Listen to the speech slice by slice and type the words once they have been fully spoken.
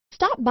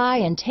Stop by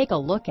and take a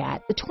look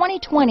at the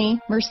 2020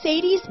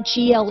 Mercedes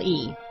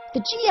GLE. The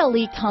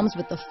GLE comes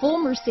with the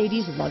full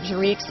Mercedes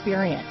luxury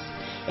experience.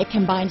 It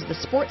combines the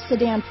sports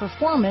sedan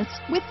performance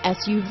with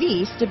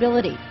SUV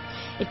stability.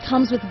 It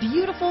comes with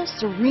beautiful,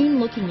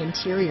 serene-looking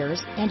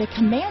interiors and a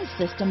command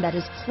system that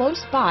is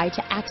close by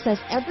to access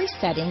every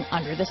setting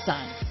under the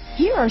sun.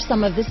 Here are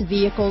some of this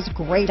vehicle's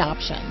great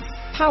options: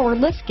 power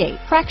liftgate,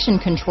 traction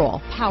control,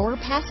 power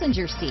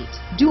passenger seat,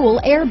 dual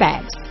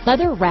airbags,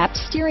 leather-wrapped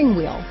steering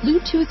wheel,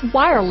 Bluetooth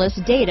wireless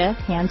data,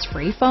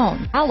 hands-free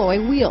phone, alloy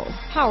wheels,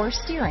 power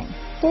steering,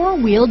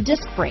 four-wheel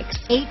disc brakes,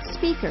 8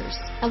 speakers,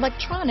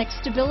 electronic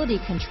stability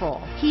control,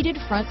 heated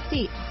front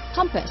seats,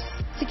 compass,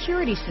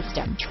 security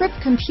system, trip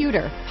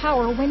computer,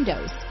 power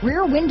windows,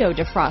 rear window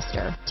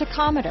defroster,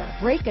 tachometer,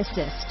 brake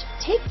assist.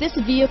 Take this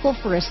vehicle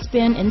for a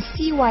spin and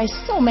see why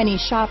so many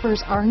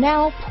shoppers are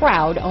now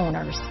proud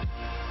owners.